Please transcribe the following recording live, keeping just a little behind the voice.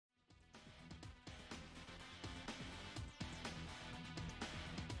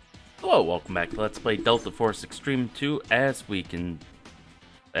Hello, welcome back to Let's Play Delta Force Xtreme 2 as we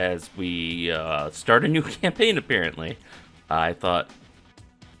start a new campaign apparently. I thought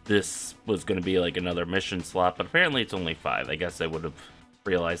this was going to be like another mission slot, but apparently it's only 5. I guess I would have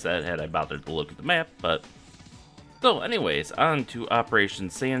realized that had I bothered to look at the map, but... So anyways, on to Operation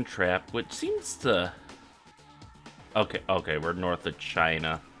Sand Trap, which seems to... Okay, we're north of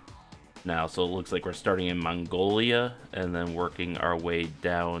China now, so it looks like we're starting in Mongolia and then working our way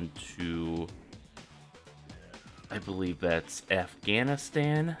down to, I believe that's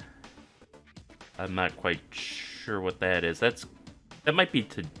Afghanistan. I'm not quite sure what that is. That might be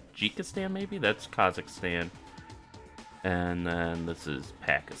Tajikistan, maybe? That's Kazakhstan. And then this is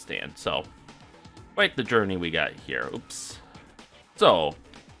Pakistan. So, quite the journey we got here. Oops. So,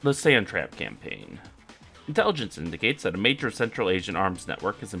 the Sand Trap campaign. Intelligence indicates that a major Central Asian arms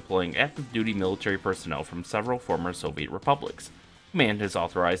network is employing active-duty military personnel from several former Soviet republics. Command has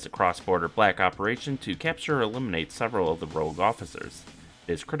authorized a cross-border black operation to capture or eliminate several of the rogue officers.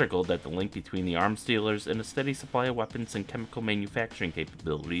 It is critical that the link between the arms dealers and a steady supply of weapons and chemical manufacturing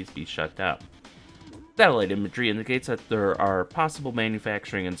capabilities be shut down. Satellite imagery indicates that there are possible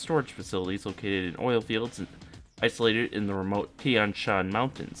manufacturing and storage facilities located in oil fields and isolated in the remote Tian Shan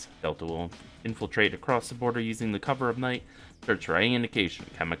Mountains. Delta will infiltrate across the border using the cover of night, search for any indication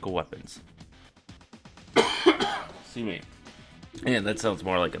of chemical weapons. See me. And that sounds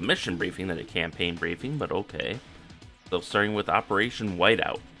more like a mission briefing than a campaign briefing, but okay. So starting with Operation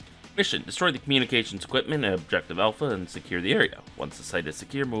Whiteout. Mission: destroy the communications equipment at Objective Alpha and secure the area. Once the site is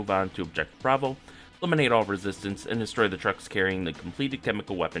secure, move on to Objective Bravo, eliminate all resistance, and destroy the trucks carrying the completed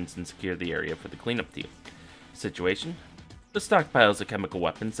chemical weapons and secure the area for the cleanup team. Situation: the stockpiles of chemical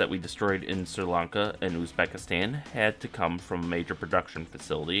weapons that we destroyed in Sri Lanka and Uzbekistan had to come from a major production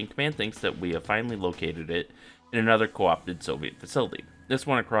facility, and Command thinks that we have finally located it in another co-opted Soviet facility. This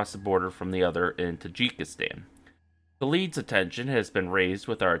one across the border from the other in Tajikistan. Khalid's attention has been raised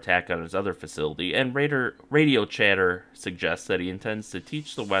with our attack on his other facility, and radio chatter suggests that he intends to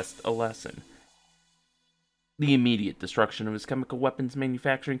teach the West a lesson. The immediate destruction of his chemical weapons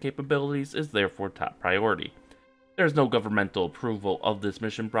manufacturing capabilities is therefore top priority. There is no governmental approval of this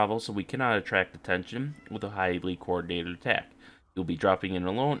mission, Bravo, so we cannot attract attention with a highly coordinated attack. You'll be dropping in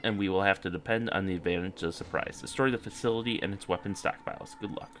alone, and we will have to depend on the advantage of surprise. Destroy the facility and its weapon stockpiles.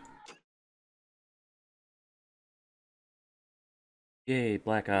 Good luck. Yay,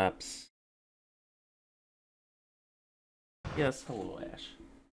 Black Ops. Yes, hello, Ash.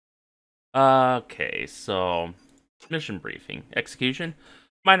 Okay, so mission briefing. Execution.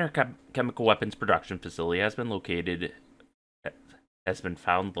 Minor chemical weapons production facility has been found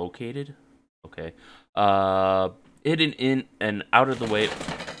located. Okay. Hidden in and out of the way.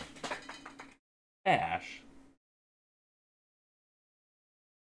 Ash.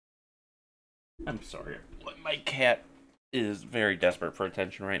 I'm sorry. My cat is very desperate for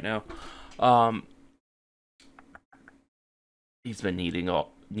attention right now. He's been needy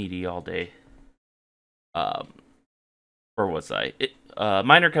all day. Where was I?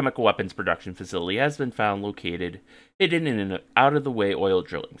 Minor chemical weapons production facility has been found located hidden in an out-of-the-way oil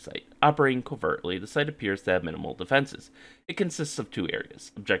drilling site. Operating covertly, the site appears to have minimal defenses. It consists of 2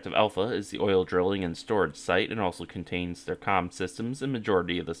 areas. Objective Alpha is the oil drilling and storage site and also contains their comm systems and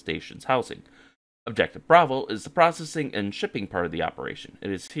majority of the station's housing. Objective Bravo is the processing and shipping part of the operation.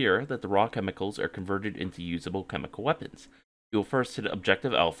 It is here that the raw chemicals are converted into usable chemical weapons. You will first hit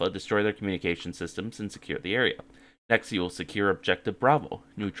Objective Alpha, destroy their communication systems, and secure the area. Next, you will secure Objective Bravo,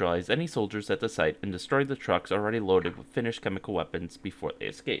 neutralize any soldiers at the site, and destroy the trucks already loaded with finished chemical weapons before they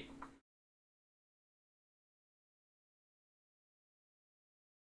escape.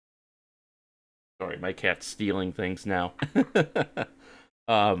 Sorry, my cat's stealing things now.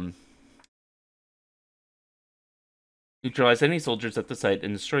 Neutralize any soldiers at the site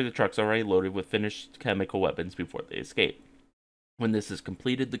and destroy the trucks already loaded with finished chemical weapons before they escape. When this is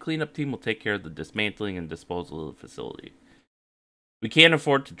completed, the cleanup team will take care of the dismantling and disposal of the facility. We can't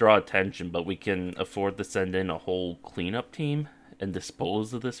afford to draw attention, but we can afford to send in a whole cleanup team and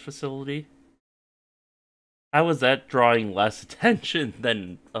dispose of this facility. How is that drawing less attention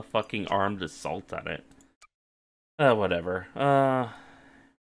than a fucking armed assault on it? Whatever.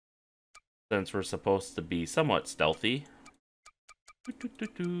 Since we're supposed to be somewhat stealthy,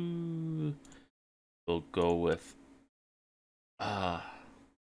 we'll go with...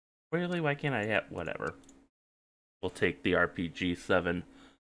 really? Why can't I have... Whatever. We'll take the RPG-7,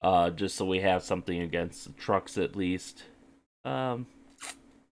 just so we have something against the trucks at least. I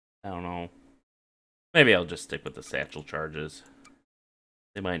don't know. Maybe I'll just stick with the satchel charges.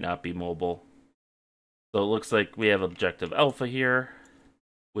 They might not be mobile. So it looks like we have Objective Alpha here.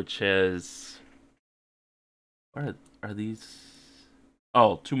 which has... What are these?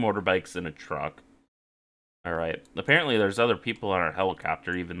 Oh, 2 motorbikes and a truck. Alright. Apparently there's other people on our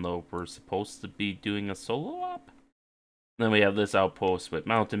helicopter, even though we're supposed to be doing a solo op. Then we have this outpost with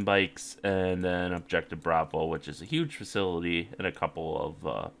mountain bikes, and then Objective Bravo, which is a huge facility, and a couple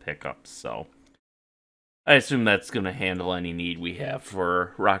of pickups, so... I assume that's going to handle any need we have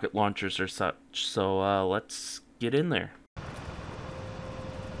for rocket launchers or such, so let's get in there.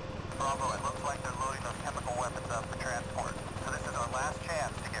 Bravo, it looks like they're loading those chemical weapons up for transport, so this is our last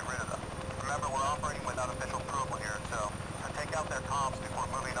chance to get rid of them. Remember, we're operating without official approval here, so take out their comms before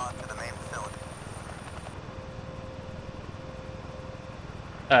moving on to the main facility.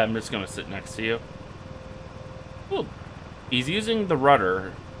 I'm just going to sit next to you. Ooh. He's using the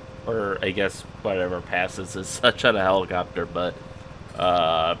rudder, or I guess whatever passes as such on a helicopter, but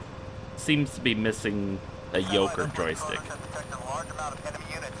seems to be missing a yoke or joystick. Detected a large amount of enemy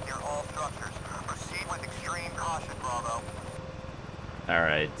units near all structures. Proceed with extreme caution, Bravo.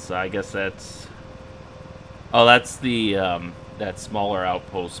 Alright, so I guess that's... Oh, that's the, that smaller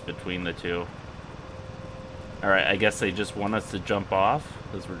outpost between the two. Alright, I guess they just want us to jump off,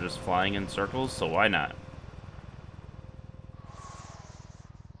 because we're just flying in circles, so why not?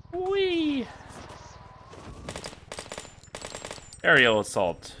 Whee! Aerial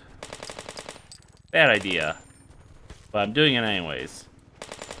assault. Bad idea. But I'm doing it anyways.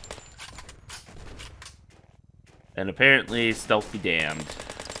 And apparently, stealth be damned.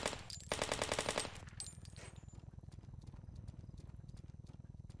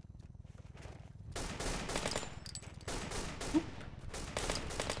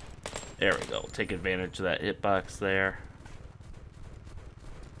 There we go. Take advantage of that hitbox there.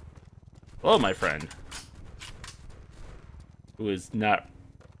 Hello, my friend. Who is not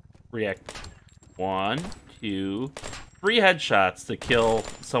react. 1, 2, 3 headshots to kill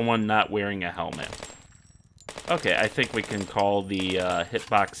someone not wearing a helmet. Okay, I think we can call the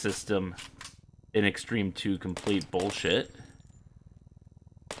hitbox system in Xtreme 2 complete bullshit.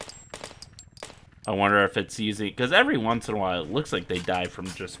 I wonder if it's using... Because every once in a while it looks like they die from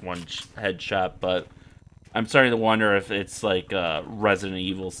just one headshot, but I'm starting to wonder if it's like Resident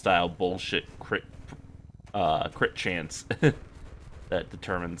Evil style bullshit crit chance that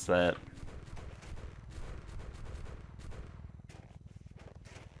determines that.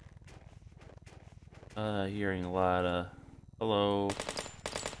 Hearing a lot of... Hello.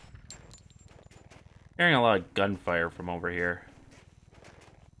 Hearing a lot of gunfire from over here.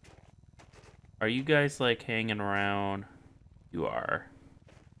 Are you guys, like, hanging around? You are.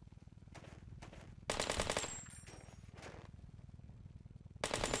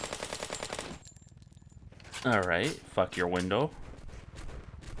 Alright, fuck your window.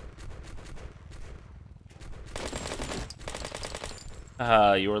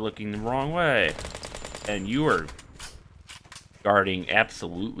 You were looking the wrong way. And you were guarding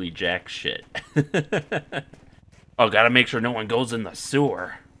absolutely jack shit. Oh, gotta make sure no one goes in the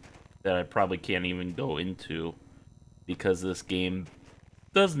sewer. That I probably can't even go into. Because this game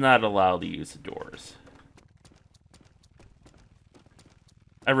does not allow the use of doors.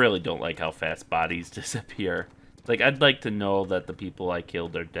 I really don't like how fast bodies disappear. Like, I'd like to know that the people I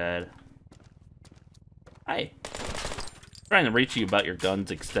killed are dead. Hi. Trying to reach you about your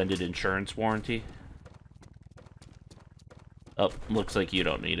gun's extended insurance warranty. Oh, looks like you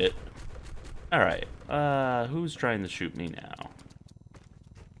don't need it. Alright, who's trying to shoot me now?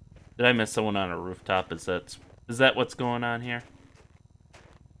 Did I miss someone on a rooftop? Is that what's going on here?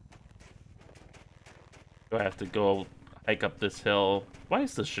 Do I have to go hike up this hill? Why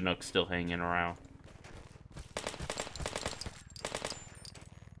is the Chinook still hanging around?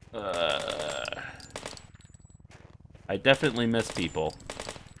 I definitely miss people.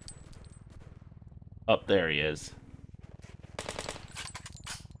 Up there he is.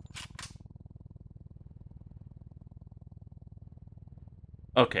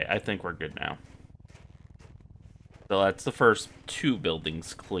 Okay, I think we're good now. So that's the first 2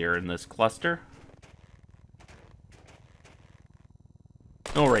 buildings clear in this cluster.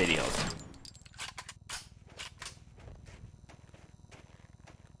 No radios.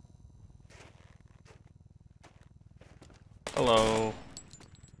 Hello.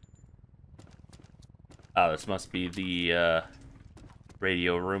 Oh, this must be the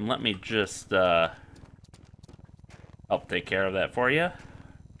radio room. Let me just help take care of that for you.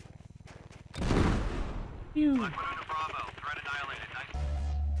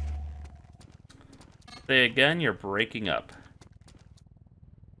 Say again, you're breaking up.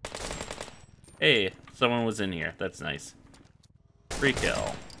 Hey, someone was in here. That's nice. Free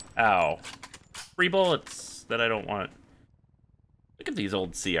kill. Ow. Free bullets that I don't want. Look at these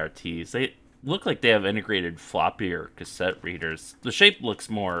old CRTs. They look like they have integrated floppy or cassette readers. The shape looks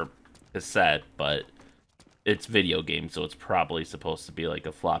more cassette, but it's video game, so it's probably supposed to be like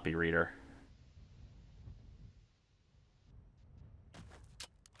a floppy reader.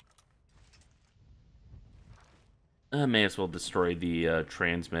 I may as well destroy the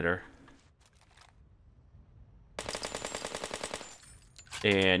transmitter.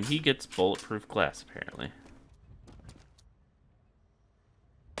 And he gets bulletproof glass, apparently.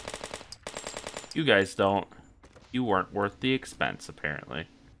 You guys don't. You weren't worth the expense, apparently.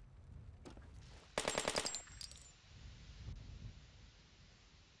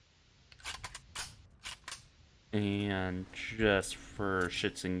 And just for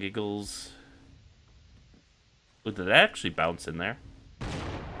shits and giggles... Ooh, did that actually bounce in there?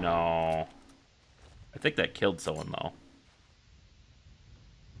 No. I think that killed someone, though.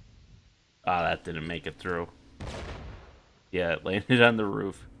 Ah, that didn't make it through. Yeah, it landed on the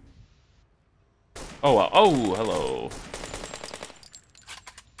roof. Oh, well. Oh, hello.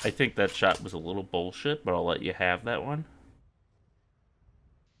 I think that shot was a little bullshit, but I'll let you have that one.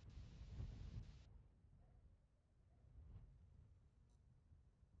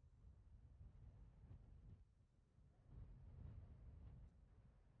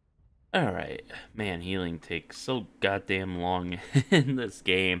 Alright. Man, healing takes so goddamn long in this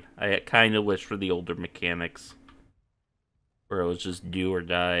game. I kind of wish for the older mechanics. Where it was just do or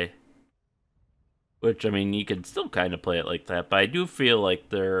die. Which, I mean, you can still kind of play it like that, but I do feel like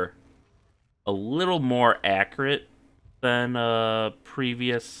they're a little more accurate than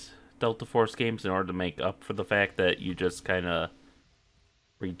previous Delta Force games in order to make up for the fact that you just kind of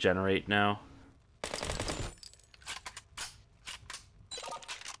regenerate now.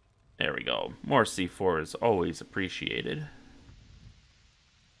 There we go. More C4 is always appreciated.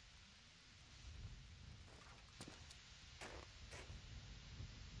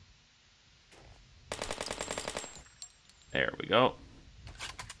 There we go.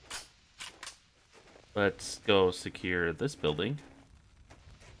 Let's go secure this building.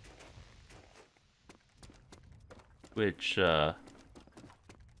 Which,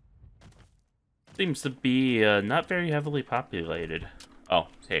 seems to be not very heavily populated. Oh,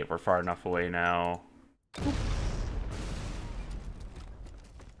 hey, we're far enough away now.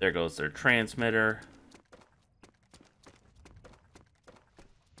 There goes their transmitter.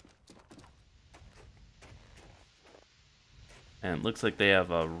 And it looks like they have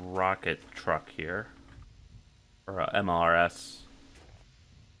a rocket truck here. Or a MLRS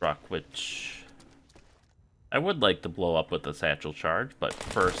truck, which I would like to blow up with a satchel charge, but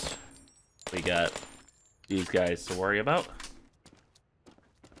first we got these guys to worry about.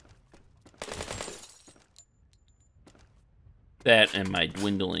 That and my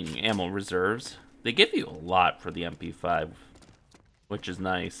dwindling ammo reserves. They give you a lot for the MP5, which is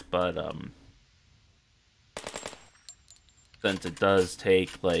nice, but since it does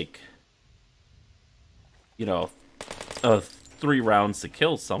take, like, you know, 3 rounds to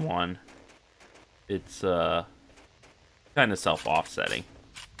kill someone, it's kind of self-offsetting.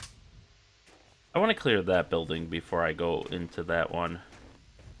 I want to clear that building before I go into that one.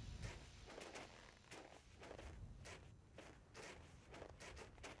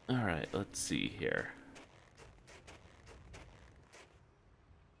 Alright, let's see here.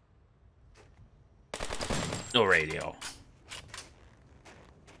 No radio.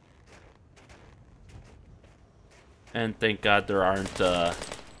 And thank God there aren't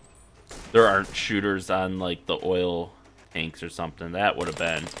shooters on, like, the oil tanks or something. That would have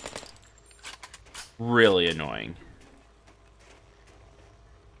been really annoying.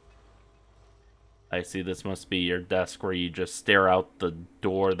 I see this must be your desk where you just stare out the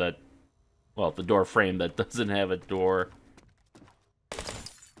door that... Well, the door frame that doesn't have a door.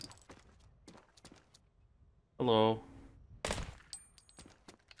 Hello.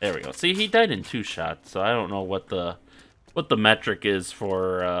 There we go. See, he died in 2 shots, so I don't know what the metric is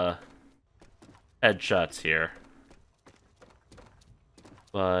for headshots here.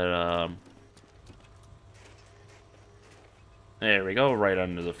 But there we go, right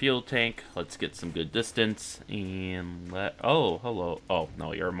under the fuel tank. Let's get some good distance and oh, hello. Oh,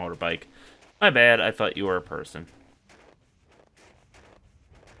 no, you're a motorbike. My bad. I thought you were a person.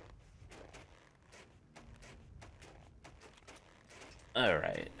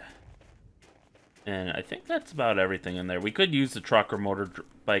 Alright. And I think that's about everything in there. We could use the truck or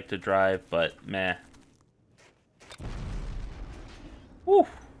motorbike to drive, but meh. Whew.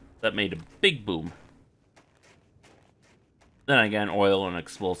 That made a big boom. Then again, oil and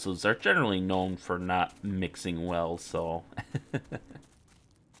explosives are generally known for not mixing well, so...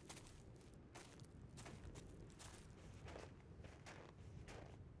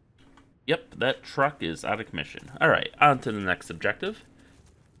 Yep, that truck is out of commission. Alright, on to the next objective.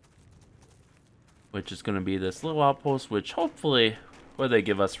 Which is going to be this little outpost, which hopefully, what do they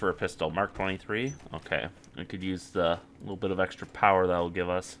give us for a pistol? Mark 23? Okay, I could use the little bit of extra power that'll give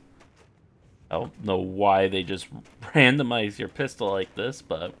us. I don't know why they just randomize your pistol like this,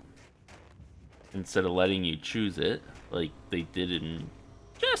 but instead of letting you choose it, like they did in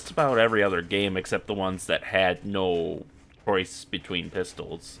just about every other game except the ones that had no choice between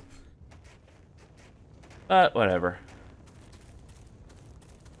pistols. But whatever.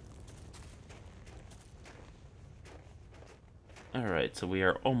 Alright, so we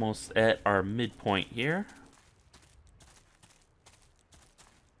are almost at our midpoint here.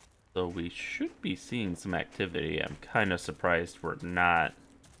 So we should be seeing some activity. I'm kind of surprised we're not.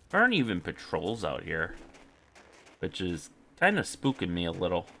 There aren't even patrols out here, which is kind of spooking me a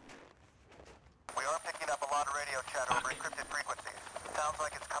little. We are picking up a lot of radio chatter over encrypted frequencies. Sounds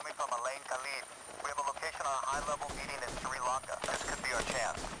like it's coming from Khalid. We have a location on a high-level meeting in Sri Lanka. This could be our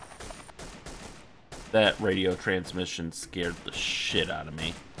chance. That radio transmission scared the shit out of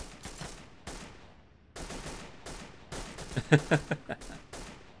me.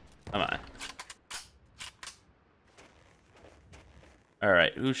 Come on.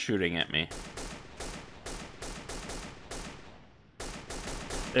 Alright, who's shooting at me?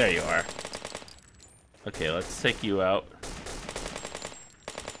 There you are. Okay, let's take you out.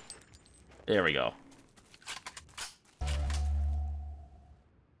 There we go.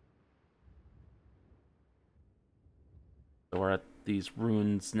 So we're at these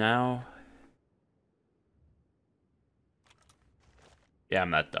ruins now. Yeah, I'm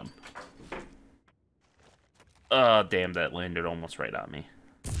not dumb. Oh, damn, that landed almost right on me.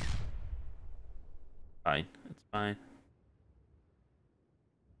 Fine, it's fine.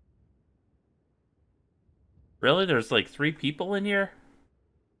 Really? There's like 3 people in here?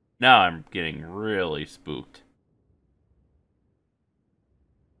 Now I'm getting really spooked.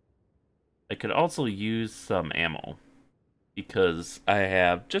 I could also use some ammo, because I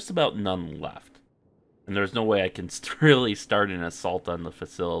have just about none left. And there's no way I can really start an assault on the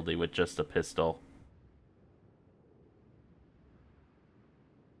facility with just a pistol.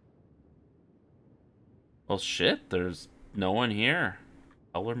 Well, shit, there's no one here.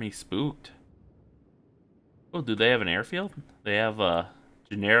 Color me spooked. Oh, do they have an airfield? They have a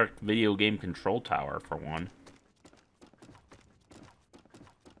generic video game control tower, for one.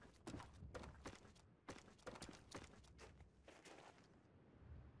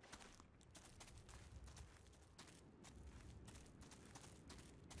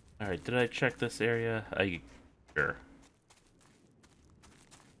 Alright, did I check this area? Sure.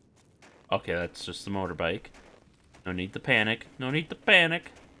 Okay, that's just the motorbike. No need to panic. No need to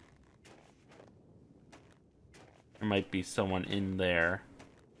panic. There might be someone in there.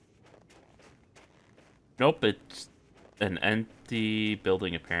 Nope, it's an empty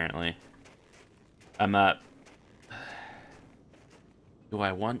building, apparently. I'm not... Do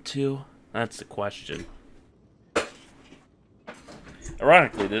I want to? That's the question.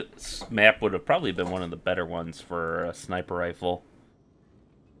 Ironically, this map would have probably been one of the better ones for a sniper rifle.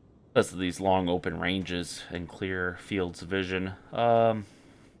 Because of these long open ranges and clear fields of vision.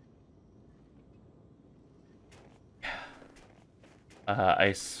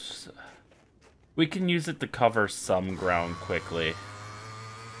 We can use it to cover some ground quickly.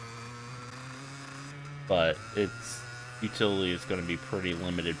 But its utility is going to be pretty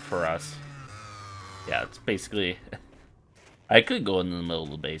limited for us. Yeah, it's basically... I could go in the middle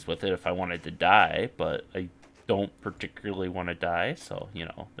of the base with it if I wanted to die, but I don't particularly want to die, so, you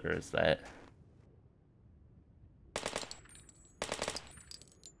know, there is that.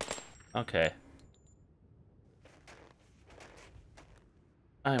 Okay.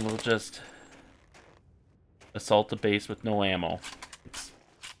 I will just assault the base with no ammo. It's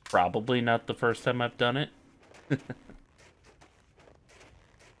probably not the first time I've done it.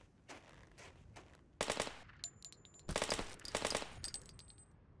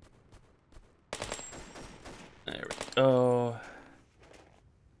 There we go.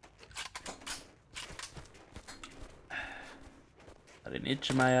 Got an itch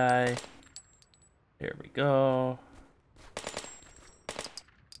in my eye. There we go.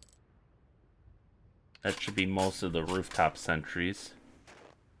 That should be most of the rooftop sentries.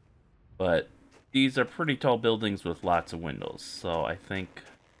 But these are pretty tall buildings with lots of windows, so I think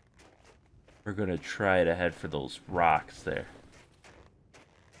we're gonna try to head for those rocks there.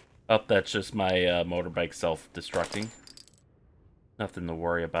 Oh, that's just my motorbike self-destructing. Nothing to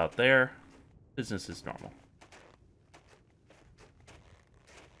worry about there. Business is normal.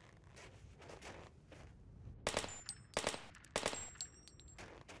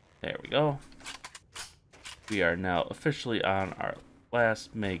 There we go. We are now officially on our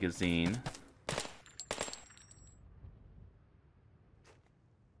last magazine.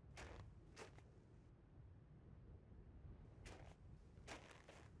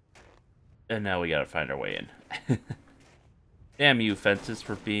 And now we gotta find our way in. Damn you, fences,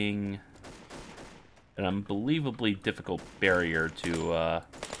 for being an unbelievably difficult barrier to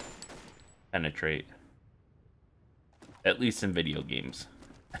penetrate. At least in video games.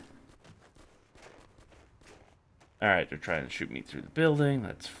 Alright, they're trying to shoot me through the building.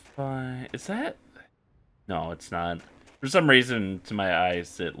 That's fine. Is that? No, it's not. For some reason, to my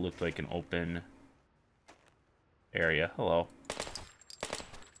eyes, it looked like an open area. Hello.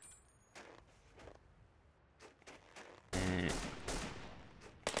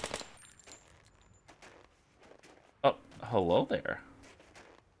 Oh, hello there.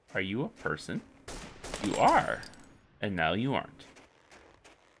 Are you a person? You are. And now you aren't.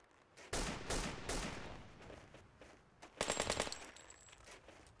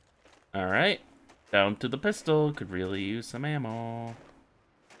 Alright. Down to the pistol. Could really use some ammo.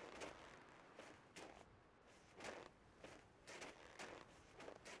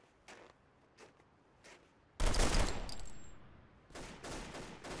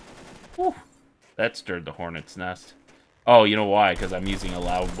 Whew. That stirred the hornet's nest. Oh, you know why? Because I'm using a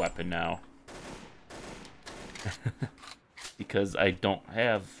loud weapon now. Because I don't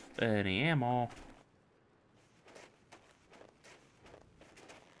have any ammo.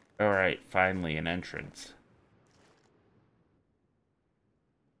 Alright, finally an entrance.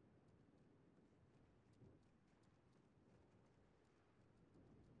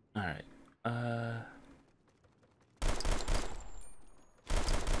 Alright, there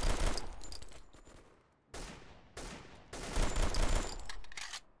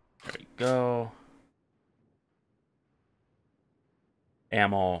we go.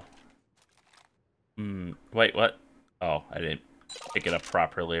 Ammo. Wait, what? Oh, I didn't pick it up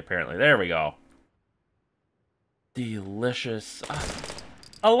properly, apparently. There we go. Delicious.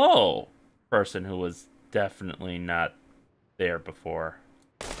 Hello, person who was definitely not there before.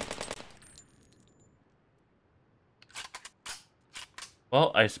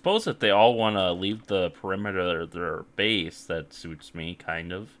 Well, I suppose if they all want to leave the perimeter of their base, that suits me,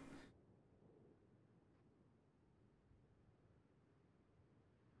 kind of.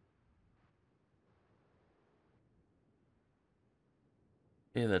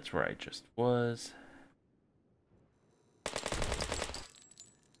 Yeah, that's where I just was.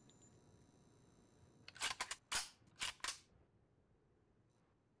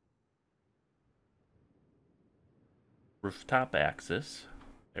 Rooftop access.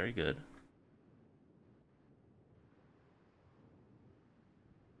 Very good.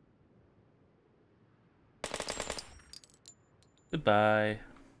 Goodbye.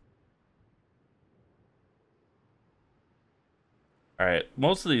 Alright,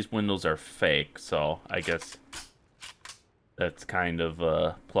 most of these windows are fake, so I guess that's kind of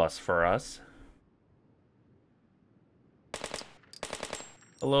a plus for us.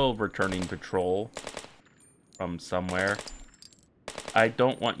 Hello, returning patrol from somewhere. I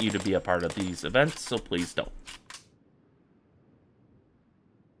don't want you to be a part of these events, so please don't.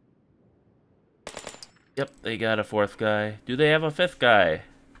 Yep, they got a fourth guy. Do they have a fifth guy?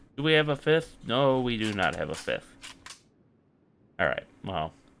 Do we have a fifth? No, we do not have a fifth. Alright,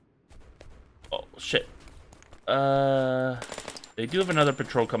 well. Oh, shit. They do have another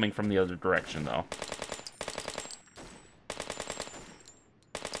patrol coming from the other direction, though.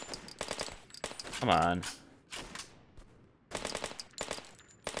 Come on.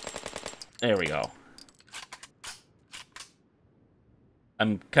 There we go.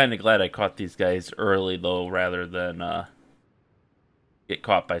 I'm kind of glad I caught these guys early, though, rather than get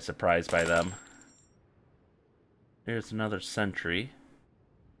caught by surprise by them. There's another sentry.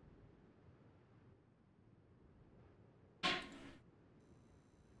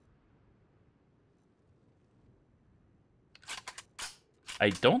 I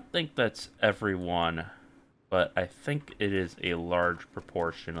don't think that's everyone, but I think it is a large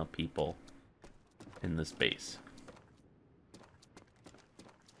proportion of people in this base.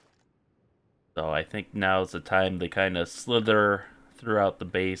 So I think now's the time to kind of slither throughout the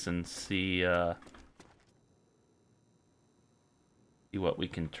base and see what we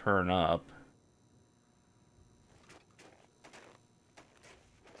can turn up.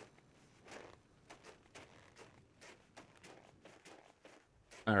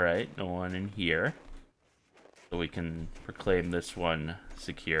 Alright, no one in here. So we can proclaim this one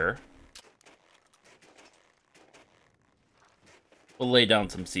secure. We'll lay down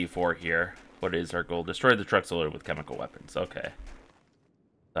some C4 here. What is our goal? Destroy the trucks loaded with chemical weapons. Okay.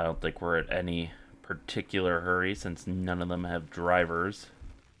 I don't think we're at any particular hurry since none of them have drivers.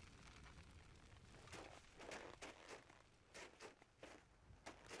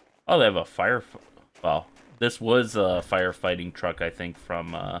 Oh, they have a fire... Well, this was a firefighting truck, I think,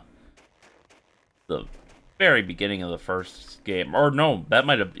 from the very beginning of the first game. Or no, that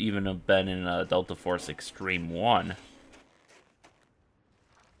might have even have been in Delta Force Xtreme 1.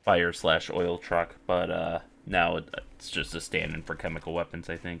 Fire/oil truck, but now it's just a stand-in for chemical weapons,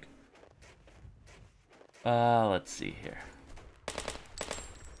 I think. Let's see here.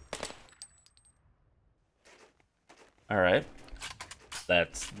 Alright.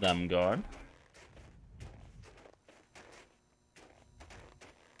 That's them gone.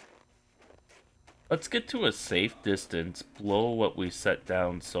 Let's get to a safe distance, blow what we set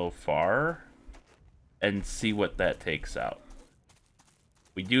down so far, and see what that takes out.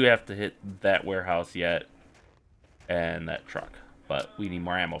 We do have to hit that warehouse yet, and that truck, but we need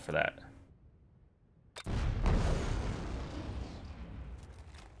more ammo for that.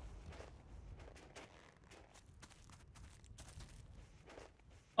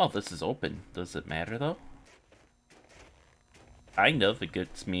 Oh, this is open. Does it matter, though? Kind of. It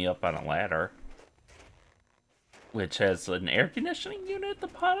gets me up on a ladder, which has an air conditioning unit at the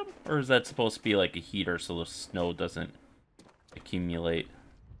bottom? Or is that supposed to be like a heater so the snow doesn't accumulate?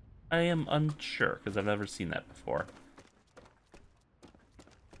 I am unsure, because I've never seen that before.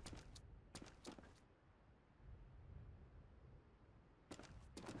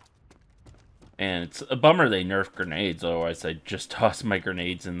 And it's a bummer they nerfed grenades, otherwise I'd just toss my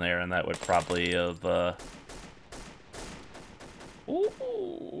grenades in there and that would probably have,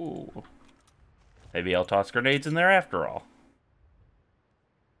 Ooh. Maybe I'll toss grenades in there after all.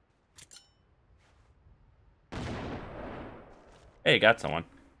 Hey, got someone.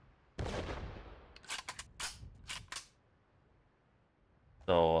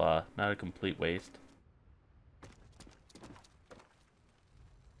 So, not a complete waste.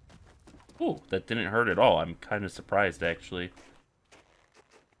 Ooh, that didn't hurt at all. I'm kind of surprised, actually.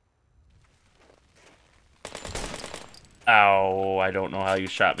 Ow, I don't know how you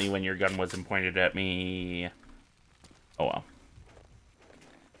shot me when your gun wasn't pointed at me. Oh well.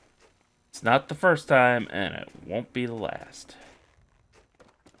 It's not the first time, and it won't be the last.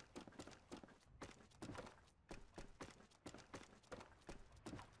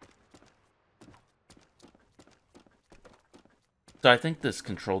 So I think this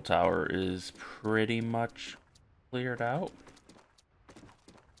control tower is pretty much cleared out.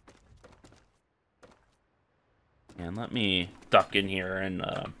 And let me duck in here and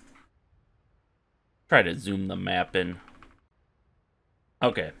try to zoom the map in.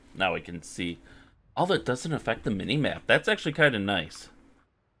 Okay, now we can see. All that doesn't affect the mini-map. That's actually kind of nice.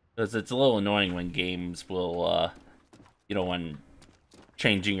 Because it's a little annoying when games will, you know, when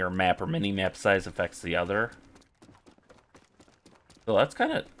changing your map or mini-map size affects the other. So that's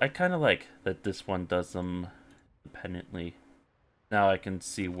kind of, I kind of like that this one does them independently. Now I can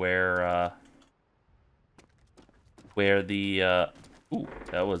see where the, ooh,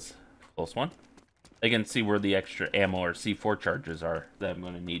 that was a close one. I can see where the extra ammo or C4 charges are that I'm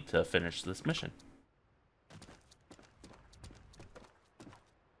going to need to finish this mission.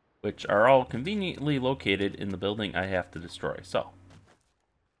 Which are all conveniently located in the building I have to destroy, so.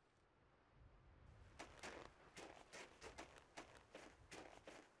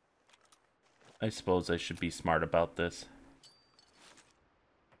 I suppose I should be smart about this.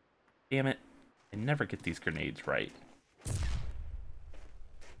 Damn it. I never get these grenades right.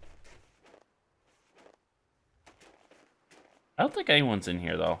 I don't think anyone's in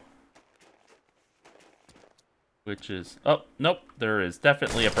here, though. Which is... Oh, nope. There is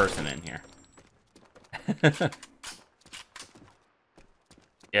definitely a person in here.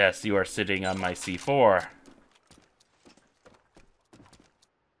 Yes, you are sitting on my C4.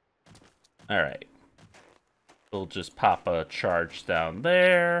 Alright. We'll just pop a charge down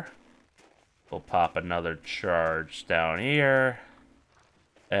there. We'll pop another charge down here.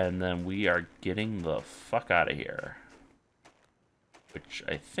 And then we are getting the fuck out of here. Which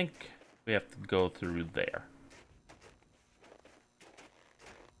I think we have to go through there.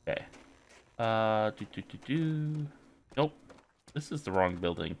 Okay. Nope. This is the wrong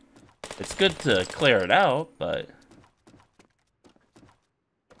building. It's good to clear it out, but...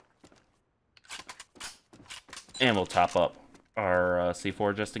 And we'll top up our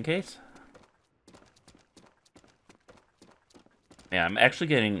C4 just in case. Yeah, I'm actually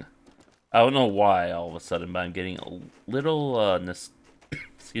getting... I don't know why all of a sudden, but I'm getting a little,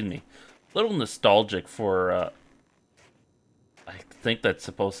 excuse me, a little nostalgic for, I think that's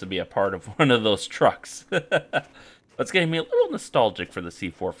supposed to be a part of one of those trucks. That's getting me a little nostalgic for the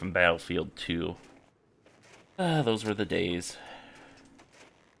C4 from Battlefield 2. Ah, those were the days.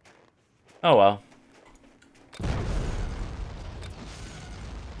 Oh well.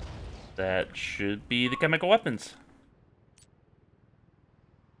 That should be the chemical weapons.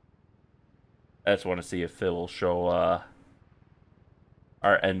 I just want to see if it will show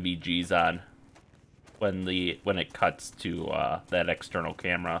our NVGs on when it cuts to that external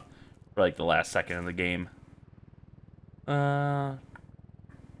camera for like the last second of the game. There's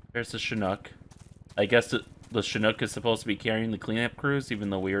the Chinook. I guess the Chinook is supposed to be carrying the cleanup crews, even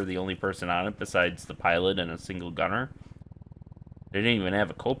though we were the only person on it besides the pilot and a single gunner. They didn't even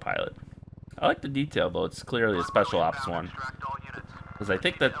have a co-pilot. I like the detail, though. It's clearly a special ops one. Because I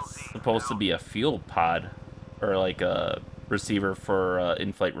think that's supposed to be a fuel pod. Or like a receiver for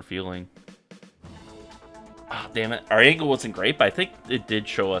in-flight refueling. Oh, damn it. Our angle wasn't great, but I think it did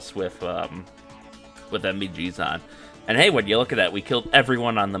show us with MVGs on. And hey, when you look at that, we killed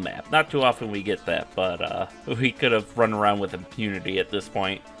everyone on the map. Not too often we get that, but we could have run around with impunity at this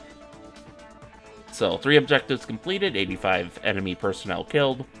point. So, 3 objectives completed, 85 enemy personnel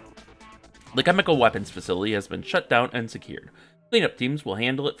killed. The chemical weapons facility has been shut down and secured. Cleanup teams will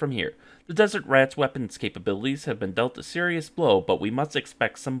handle it from here. The Desert Rat's weapons capabilities have been dealt a serious blow, but we must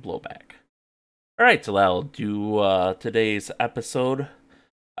expect some blowback. Alright, so that'll do today's episode.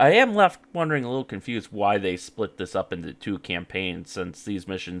 I am left wondering a little confused why they split this up into 2 campaigns, since these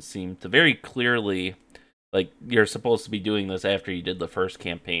missions seem to very clearly, like, you're supposed to be doing this after you did the first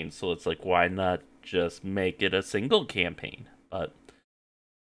campaign, so it's like, why not just make it a single campaign? But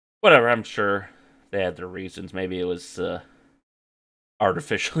whatever, I'm sure they had their reasons. Maybe it was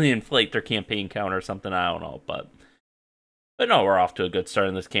artificially inflate their campaign count or something, I don't know. But no, we're off to a good start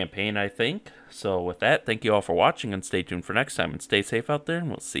in this campaign, I think. So with that, thank you all for watching, and stay tuned for next time, and stay safe out there, and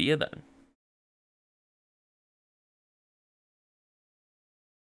we'll see you then.